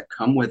memories that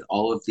come with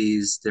all of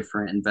these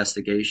different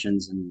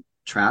investigations and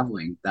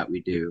traveling that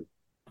we do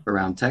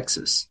around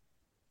Texas.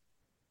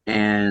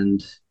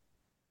 And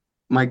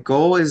my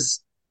goal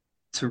is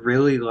to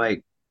really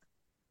like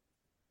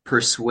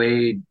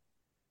persuade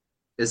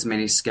as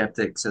many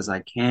skeptics as I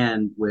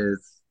can with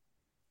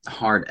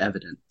hard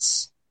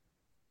evidence,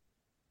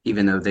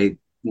 even though they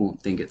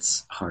won't think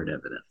it's hard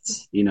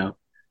evidence, you know?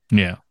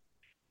 Yeah.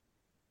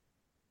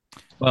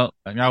 Well,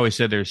 I always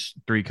said there's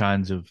three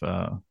kinds of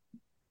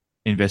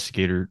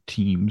investigator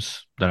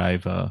teams that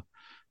I've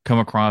come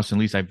across, at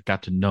least I've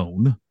got to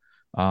know.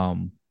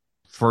 Um,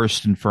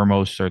 first and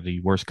foremost are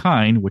the worst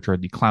kind, which are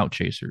the clout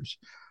chasers.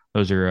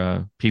 Those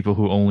are people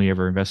who only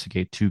ever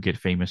investigate to get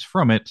famous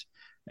from it,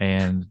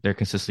 and they're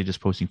consistently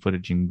just posting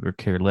footage and or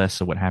care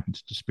less of what happens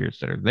to the spirits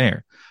that are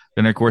there.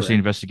 Then, of course, the Right,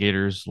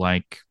 investigators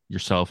like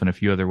yourself and a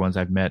few other ones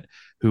I've met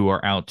who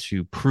are out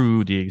to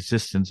prove the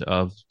existence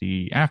of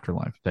the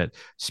afterlife, that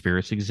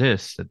spirits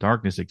exist, that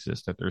darkness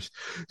exists, that there's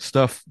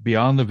stuff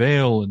beyond the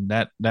veil, and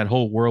that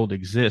whole world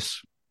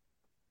exists,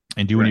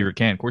 and do whatever right, you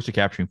can. Of course, you're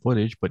capturing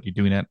footage, but you're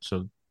doing that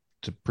so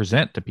to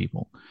present to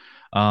people.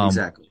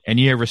 exactly. And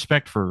you have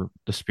respect for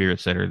the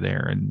spirits that are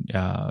there,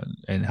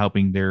 and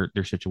helping their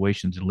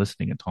situations and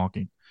listening and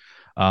talking.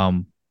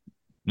 Um,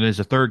 there's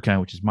a third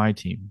kind, which is my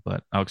team,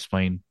 but I'll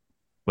explain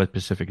what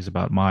specific is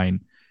about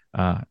mine.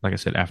 Like I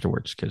said,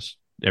 afterwards, because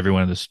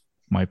everyone in this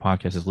my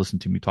podcast has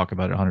listened to me talk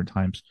about it 100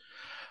 times.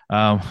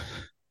 Um,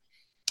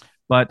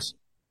 but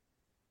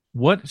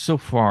what so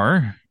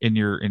far in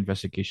your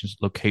investigations,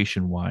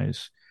 location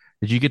wise,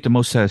 did you get the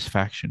most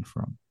satisfaction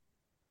from?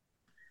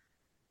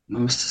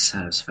 Most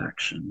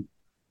satisfaction.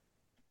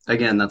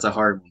 Again, that's a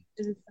hard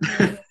Is it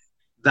one.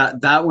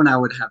 That one I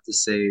would have to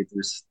say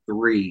there's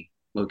three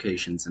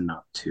locations and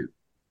not two.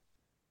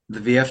 The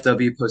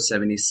VFW Post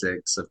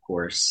 76, of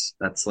course,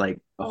 that's like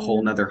a whole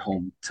home? nother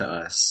home to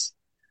us.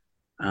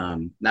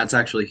 That's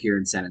actually here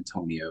in San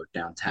Antonio,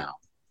 downtown.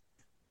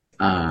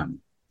 Um,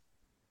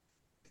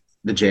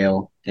 the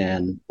jail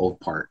and Old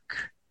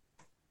Park.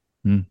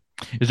 Hmm.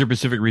 Is there a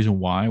specific reason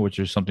why? Which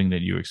is something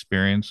that you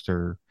experienced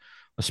or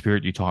a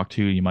spirit you talked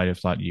to, you might have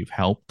thought you've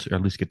helped or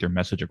at least get their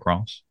message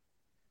across?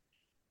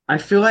 I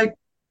feel like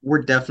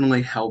we're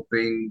definitely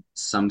helping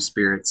some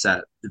spirits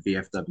at the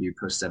VFW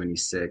Post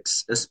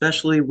 76,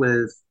 especially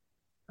with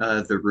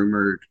the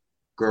rumored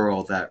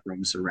girl that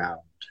roams around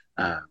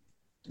uh,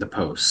 the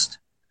post.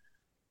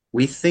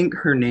 We think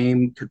her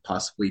name could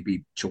possibly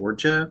be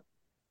Georgia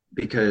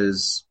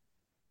because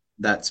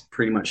that's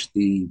pretty much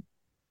the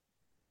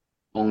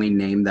only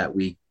name that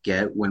we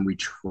get when we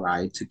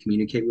try to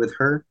communicate with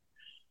her.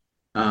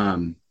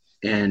 Um,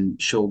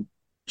 and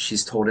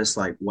she's told us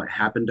like what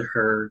happened to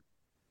her,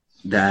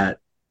 that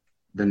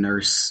the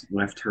nurse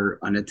left her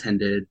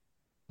unattended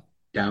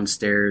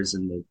downstairs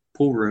in the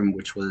pool room,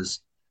 which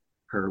was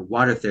her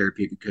water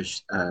therapy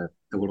because the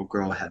little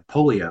girl had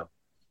polio.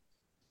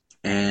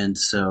 And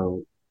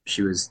so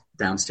she was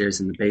downstairs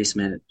in the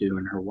basement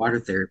doing her water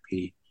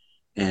therapy,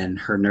 and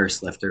her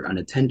nurse left her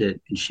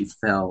unattended, and she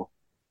fell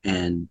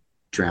and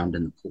drowned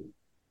in the pool.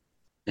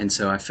 And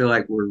so I feel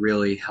like we're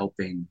really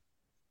helping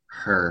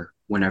her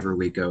whenever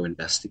we go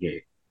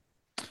investigate.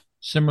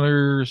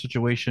 Similar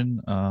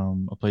situation,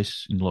 a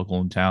place in the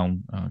local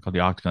town called the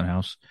Octagon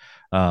House.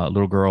 A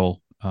little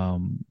girl,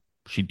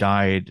 she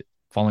died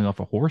falling off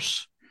a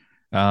horse,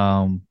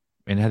 and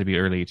it had to be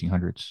early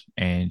 1800s.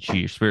 And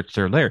she spirits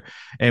are there.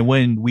 And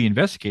when we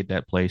investigate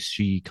that place,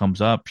 she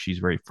comes up. She's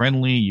very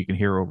friendly. You can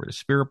hear her over the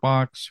spirit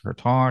box, her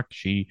talk.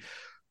 She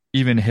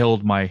even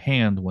held my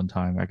hand one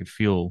time. I could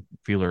feel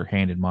her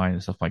hand in mine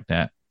and stuff like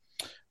that.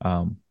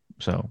 Um,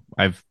 so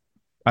I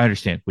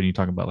understand when you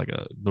talk about like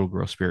a little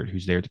girl spirit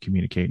who's there to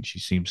communicate and she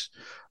seems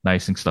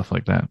nice and stuff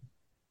like that.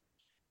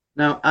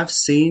 Now, I've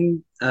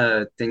seen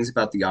things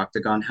about the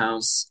Octagon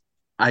House.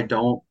 I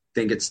don't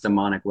think it's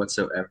demonic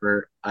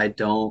whatsoever. I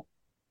don't.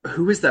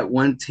 Who was that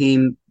one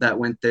team that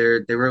went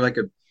there? They were like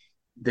a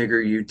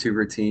bigger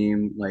YouTuber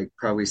team, like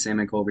probably Sam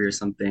and Colby or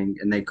something,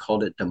 and they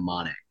called it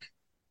demonic,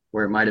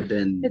 where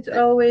It's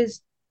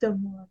always the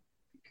one.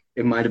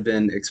 it might have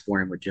been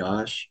exploring with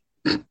Josh.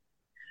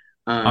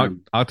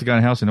 Um,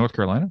 Octagon House in North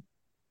Carolina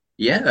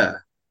yeah,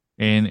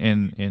 and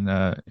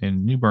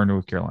in New Bern,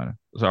 North Carolina.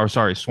 Or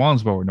sorry,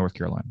 Swansboro, North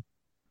Carolina.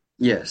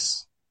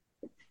 yes,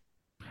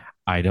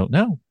 I don't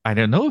know. I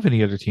don't know of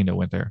any other team that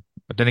went there.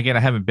 But then again, I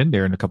haven't been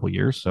there in a couple of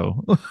years,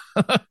 so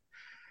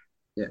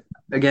yeah.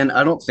 Again,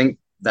 I don't think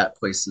that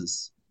place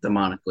is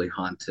demonically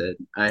haunted.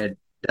 I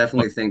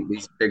definitely think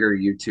these bigger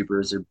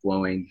YouTubers are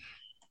blowing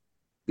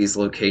these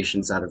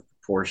locations out of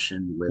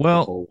proportion with the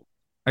well, whole.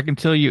 I can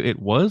tell you it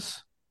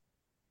was,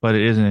 but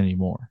it isn't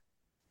anymore.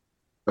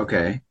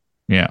 Okay.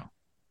 Yeah,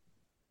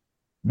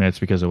 that's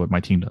because of what my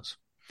team does.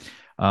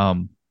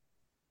 Um,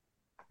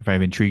 if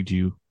I've intrigued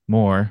you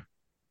more,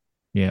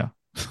 yeah.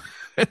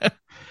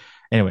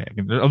 Anyway,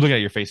 I'm looking at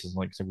your faces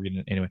like I'm reading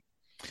it anyway.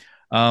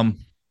 Um,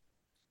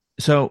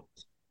 so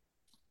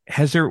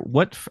has there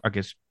what I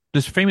guess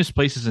there's famous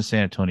places in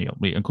San Antonio,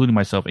 including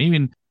myself, and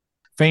even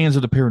fans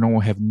of the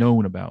paranormal have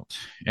known about,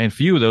 and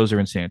few of those are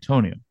in San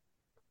Antonio,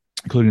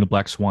 including the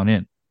Black Swan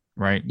Inn,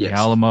 right? The Yes.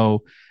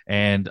 Alamo,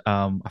 and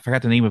I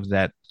forgot the name of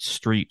that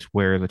street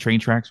where the train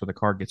tracks where the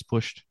car gets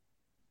pushed.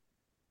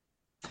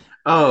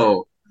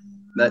 Oh,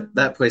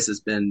 that place has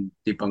been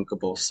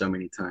debunkable so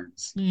many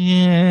times.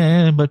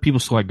 Yeah, but people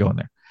still like going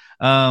there.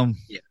 Um,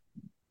 Yeah.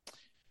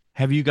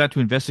 have you got to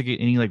investigate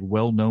any like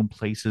well-known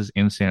places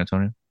in San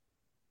Antonio?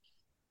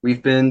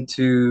 We've been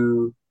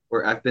to,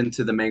 or I've been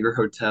to the Manger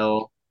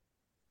Hotel.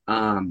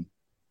 Um,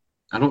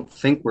 I don't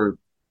think we're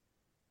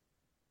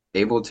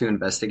able to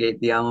investigate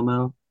the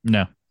Alamo.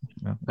 No,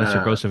 no, unless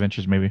you're Uh, Ghost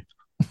Adventures, maybe.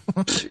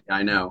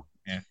 I know.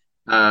 Yeah.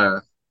 Uh,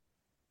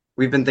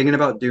 we've been thinking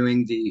about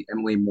doing the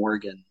Emily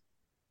Morgan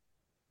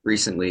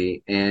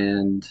recently,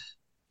 and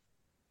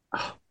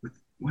oh,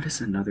 what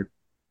is another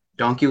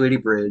Donkey Lady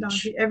Bridge?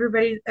 Donkey.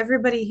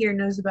 Everybody here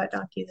knows about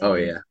Donkey Oh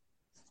Lady. yeah.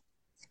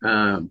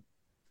 Um,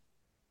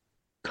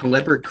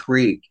 Culebra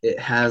Creek. It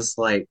has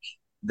like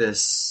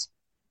this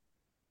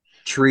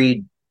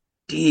tree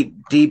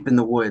deep in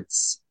the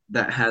woods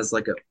that has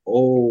like an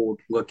old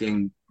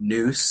looking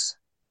noose,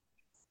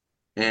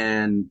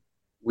 and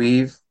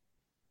we've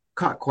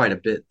caught quite a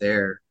bit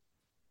there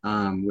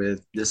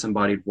with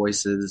disembodied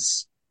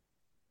voices.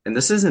 And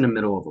this is in the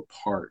middle of a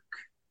park.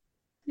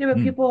 Yeah, but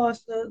Hmm. people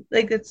also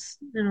like it's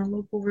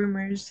local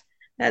rumors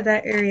that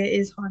that area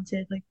is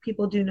haunted. Like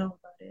people do know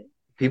about it.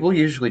 People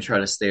usually try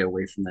to stay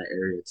away from that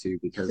area too 'Cause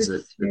because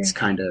it's very it's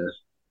kind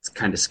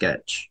of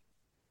sketch.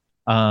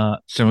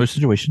 Similar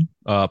situation.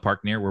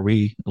 Park near where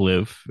we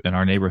live in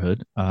our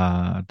neighborhood.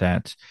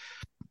 That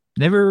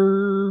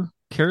never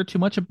cared too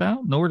much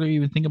about, nor do we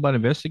even think about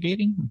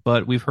investigating.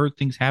 But we've heard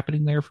things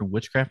happening there from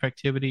witchcraft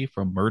activity,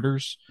 from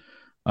murders.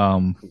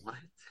 Um, What?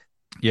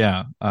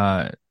 yeah,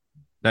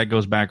 that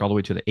goes back all the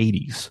way to the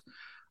 80s.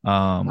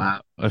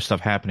 Wow. Of stuff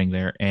happening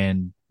there,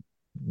 and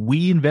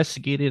we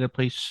investigated a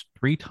place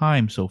 3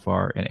 times so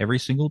far, and every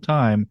single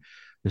time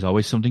there's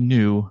always something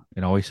new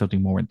and always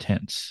something more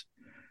intense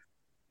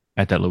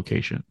at that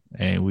location.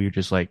 And we were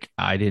just like,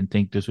 I didn't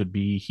think this would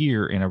be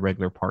here in a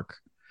regular park.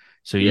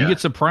 So you get Yeah,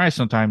 surprised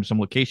sometimes some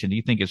location.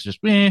 You think it's just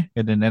and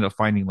then end up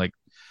finding like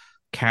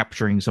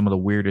capturing some of the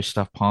weirdest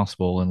stuff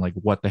possible and like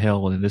what the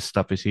hell and this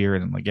stuff is here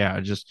and I'm like yeah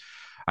it just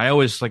I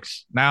always like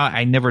now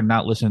I never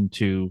not listen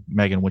to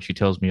Megan when she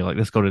tells me like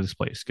let's go to this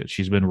place because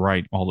she's been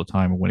right all the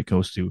time when it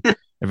comes to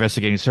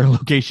investigating certain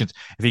locations.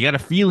 If you got a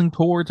feeling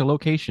towards a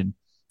location,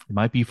 it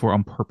might be for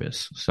on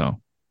purpose.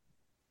 So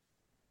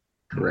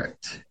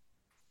correct.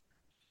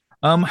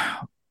 um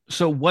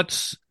so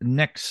what's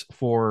next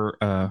for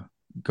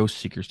Ghost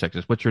Seekers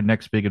Texas? What's your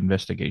next big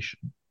investigation?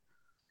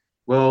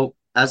 Well,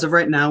 as of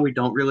right now, we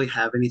don't really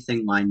have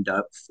anything lined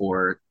up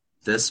for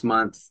this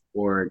month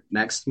or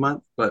next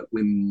month, but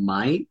we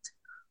might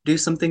do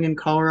something in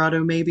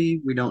Colorado,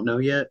 maybe. We don't know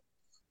yet.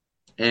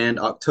 And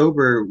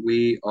October,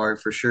 we are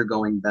for sure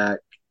going back.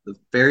 The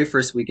very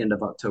first weekend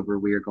of October,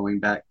 we are going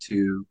back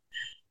to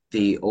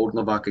the old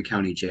Lavaca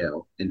County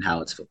Jail in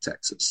Hallettsville,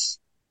 Texas.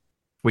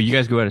 Well, you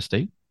guys go out of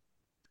state?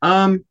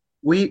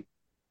 We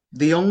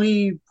the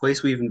only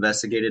place we've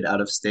investigated out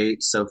of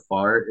state so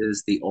far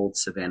is the old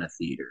Savannah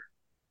Theater.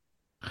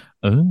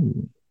 Oh,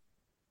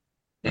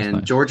 that's And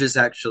nice. George is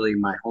actually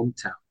my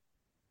hometown.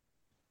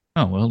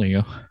 Oh well, there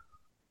you go.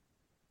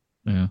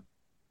 Yeah.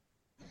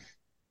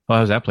 Well,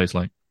 how's that place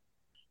like?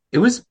 It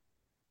was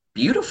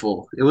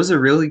beautiful. It was a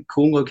really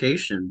cool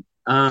location.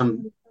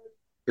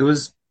 It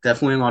was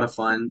definitely a lot of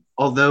fun,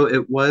 although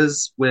it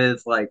was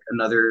with like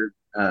another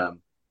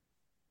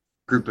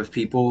group of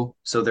people,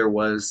 so there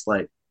was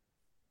like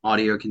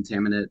audio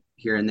contaminant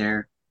here and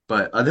there.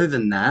 But other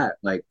than that,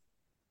 like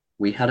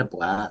we had a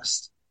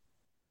blast.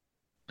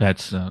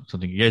 That's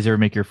something. You guys ever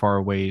make your far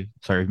away?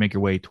 Sorry, make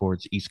your way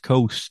towards East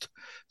Coast.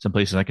 Some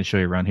places I can show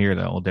you around here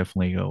that will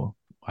definitely go.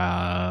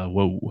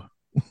 Whoa.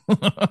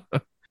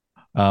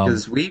 um,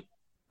 Because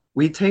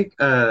we take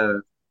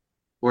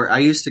where I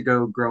used to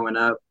go growing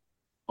up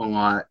a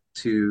lot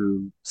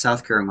to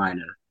South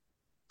Carolina,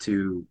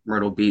 to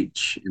Myrtle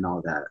Beach and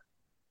all that.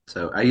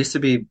 So I used to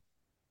be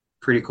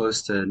pretty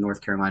close to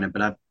North Carolina,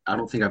 but I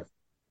don't think I've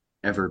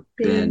ever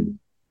been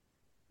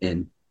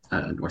been.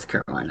 in North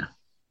Carolina.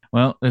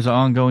 well, there's an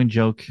ongoing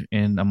joke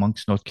in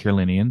amongst North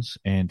Carolinians,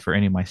 and for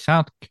any of my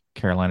South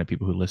Carolina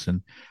people who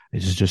listen,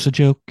 this is just a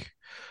joke.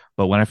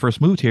 But when I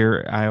first moved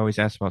here, I always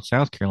asked about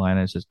South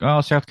Carolina. It says,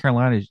 "Oh, South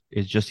Carolina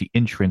is just the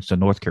entrance to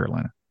North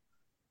Carolina."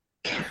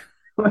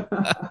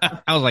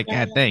 I was like,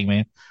 "God dang,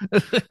 man."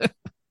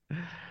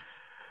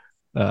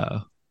 uh,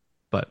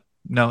 but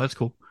no, that's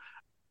cool.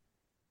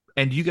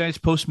 And do you guys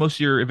post most of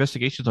your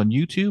investigations on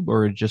YouTube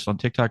or just on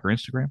TikTok or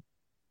Instagram?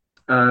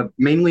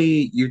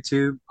 Mainly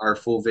YouTube, our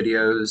full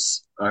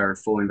videos, our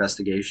full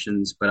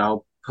investigations, but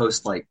I'll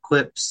post like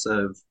clips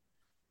of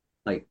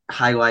like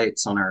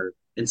highlights on our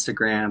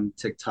Instagram,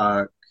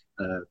 TikTok,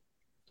 uh,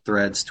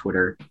 Threads,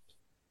 Twitter.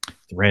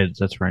 Threads,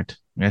 that's right.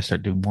 I gotta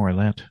start doing more of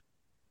that.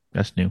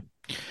 That's new.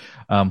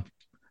 Um,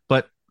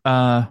 but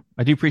I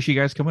do appreciate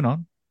you guys coming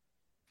on.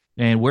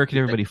 And where can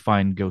everybody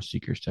find Ghost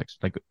Seekers Text?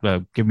 Like,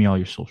 give me all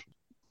your socials.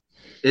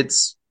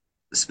 It's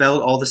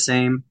spelled all the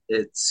same.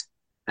 It's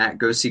at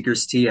Go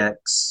Seekers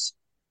TX,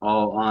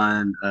 all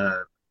on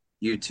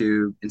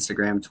YouTube,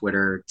 Instagram,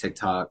 Twitter,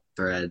 TikTok,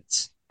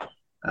 Threads,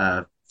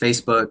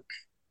 Facebook.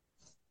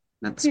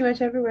 That's Pretty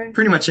much everywhere.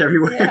 pretty much Yeah.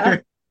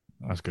 everywhere.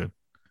 That's good.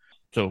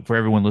 So for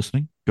everyone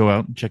listening, go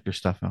out and check their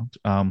stuff out.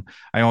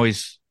 I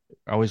always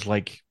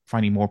like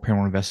finding more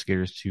paranormal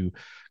investigators to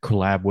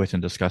collab with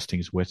and discuss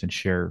things with and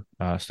share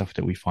stuff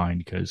that we find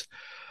because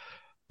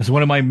that's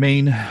one of my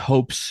main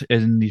hopes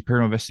in the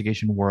paranormal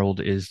investigation world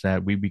is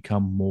that we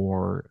become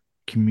more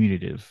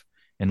communicative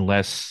and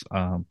less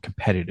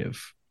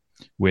competitive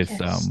with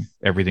Yes.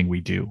 everything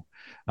we do.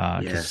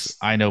 Because Yes.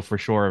 I know for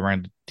sure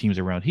around teams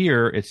around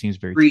here, it seems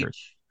Preach.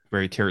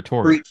 very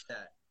territorial. Preach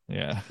that.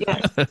 Yeah.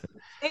 Yes.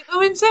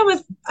 And same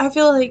with, I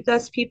feel like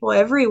that's people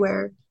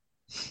everywhere,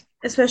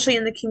 especially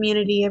in the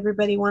community.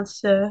 Everybody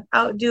wants to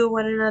outdo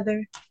one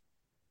another.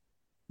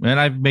 And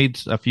I've made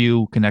a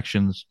few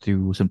connections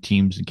to some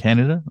teams in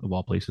Canada, of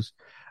all places,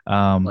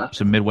 Wow.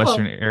 some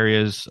Midwestern Cool.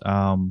 areas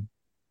on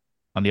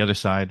the other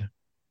side,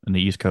 in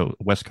the East Coast,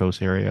 West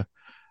Coast area.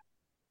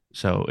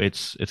 So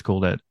it's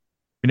cool that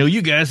we know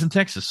you guys in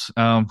Texas.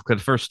 Got the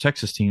first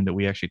Texas team that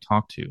we actually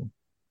talked to.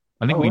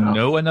 I think Oh we wow.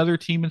 know another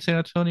team in San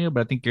Antonio,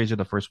 but I think you guys are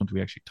the first ones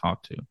we actually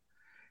talked to.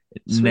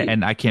 Sweet.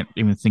 And I can't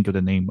even think of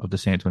the name of the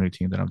San Antonio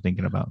team that I'm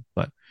thinking about,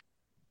 but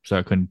so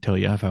I couldn't tell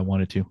you if I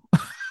wanted to.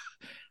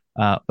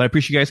 But I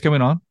appreciate you guys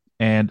coming on,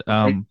 and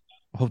All right.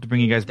 hope to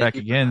bring you guys Thank back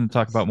you for again and having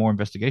talk us. about more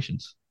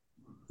investigations.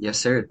 Yes,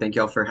 sir. Thank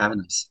y'all for having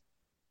us.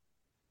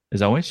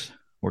 As always,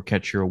 we'll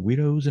catch your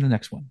weirdos in the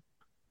next one.